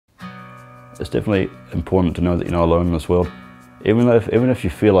It's definitely important to know that you're not alone in this world. Even if you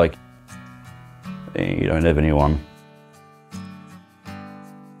feel like you don't have anyone.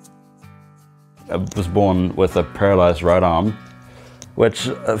 I was born with a paralyzed right arm, which,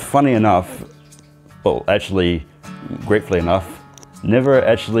 funny enough, well, actually, gratefully enough, never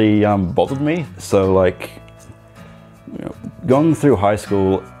actually bothered me. So, like, going through high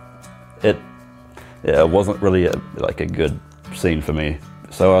school, it wasn't really a good scene for me.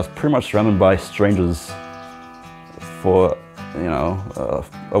 So I was pretty much surrounded by strangers for,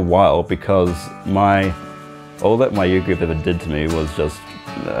 a while, because all that my year group ever did to me was just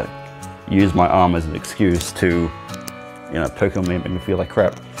use my arm as an excuse to, poke on me and make me feel like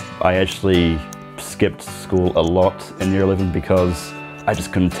crap. I actually skipped school a lot in year 11 because I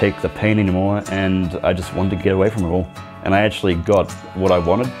just couldn't take the pain anymore, and I just wanted to get away from it all. And I actually got what I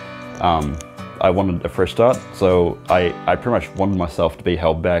wanted. I wanted a fresh start, so I pretty much wanted myself to be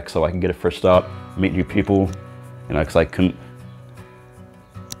held back so I can get a fresh start, meet new people, because I couldn't,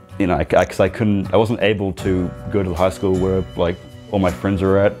 I wasn't able to go to the high school where like all my friends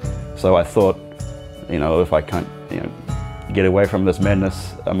are at. So I thought, if I can't, get away from this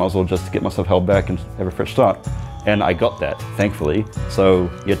madness, I might as well just get myself held back and have a fresh start. And I got that, thankfully. So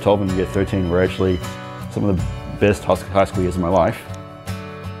year 12 and year 13 were actually some of the best high school years of my life.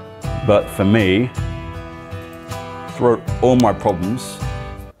 But for me, throughout all my problems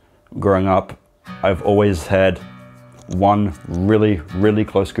growing up, I've always had one really, really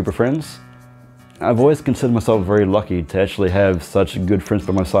close group of friends. I've always considered myself very lucky to actually have such good friends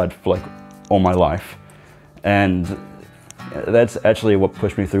by my side for like all my life. And that's actually what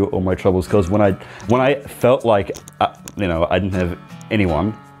pushed me through all my troubles, because when I felt like I didn't have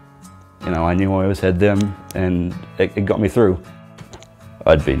anyone, I knew I always had them, and it got me through.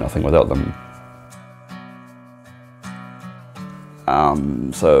 I'd be nothing without them.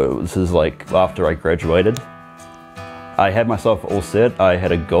 So this is like after I graduated. I had myself all set. I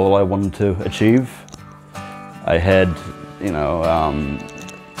had a goal I wanted to achieve. I had,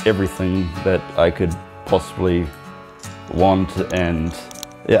 everything that I could possibly want, and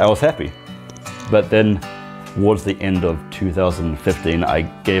yeah, I was happy. But then towards the end of 2015, I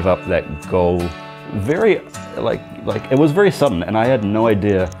gave up that goal very, it was very sudden, and I had no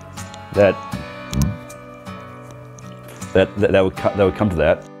idea that would come to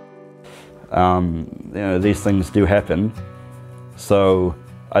that. These things do happen. So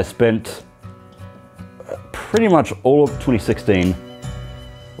I spent pretty much all of 2016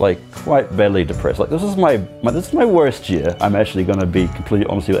 quite badly depressed. This is my worst year. I'm actually going to be completely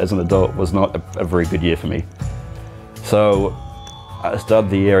honest with you, as an adult, was not a very good year for me. So I started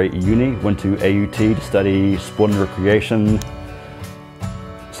the year at uni, went to AUT to study sport and recreation.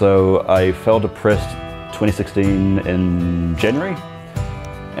 So I felt depressed 2016 in January,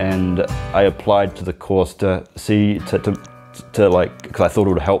 and I applied to the course to because I thought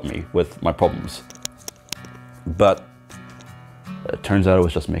it would help me with my problems. But it turns out it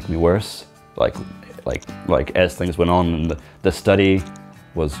was just making me worse. As things went on, and the study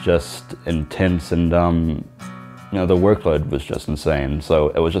was just intense, and the workload was just insane. So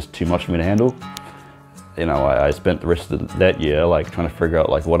it was just too much for me to handle. I spent the rest of that year trying to figure out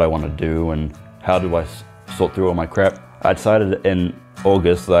what I want to do and how do I sort through all my crap. I decided in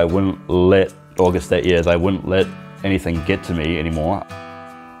August that I wouldn't let anything get to me anymore.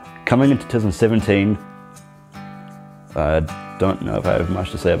 Coming into 2017, I don't know if I have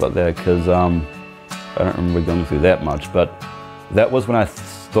much to say about that, because I don't remember going through that much, but that was when I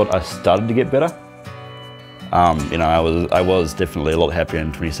thought I started to get better. I was definitely a lot happier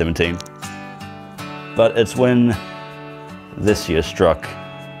in 2017. But it's when this year struck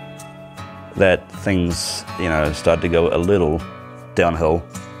that things, started to go a little downhill.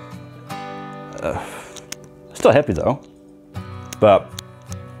 Still happy though. But,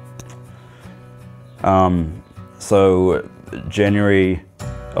 so January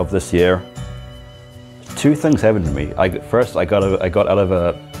of this year, two things happened to me. First, I got out of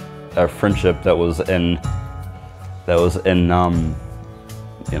a friendship that was in, we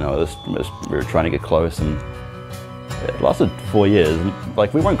were trying to get close, and it lasted 4 years.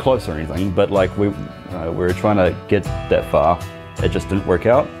 We weren't close or anything, but we were trying to get that far. It just didn't work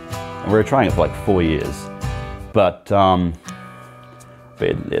out, and we were trying it for 4 years. But at the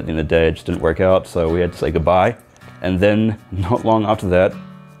end of the day, it just didn't work out, so we had to say goodbye. And then, not long after that,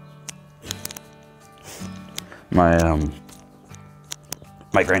 my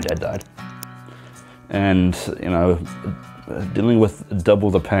granddad died. And, dealing with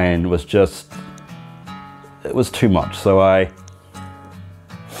double the pain was just, it was too much. So I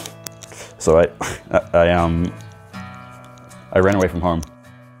ran away from home.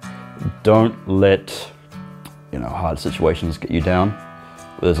 Don't let, hard situations get you down.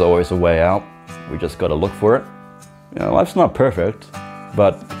 There's always a way out. We just got to look for it. Life's not perfect,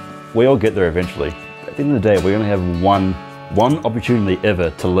 but we all get there eventually. At the end of the day, we only have one opportunity ever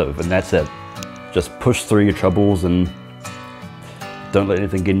to live, and that's it. Just push through your troubles and don't let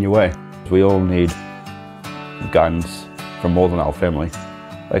anything get in your way. We all need guidance from more than our family.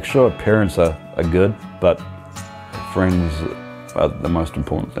 Like, sure, parents are good, but friends are the most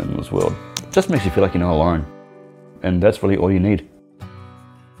important thing in this world. It just makes you feel like you're not alone. And that's really all you need.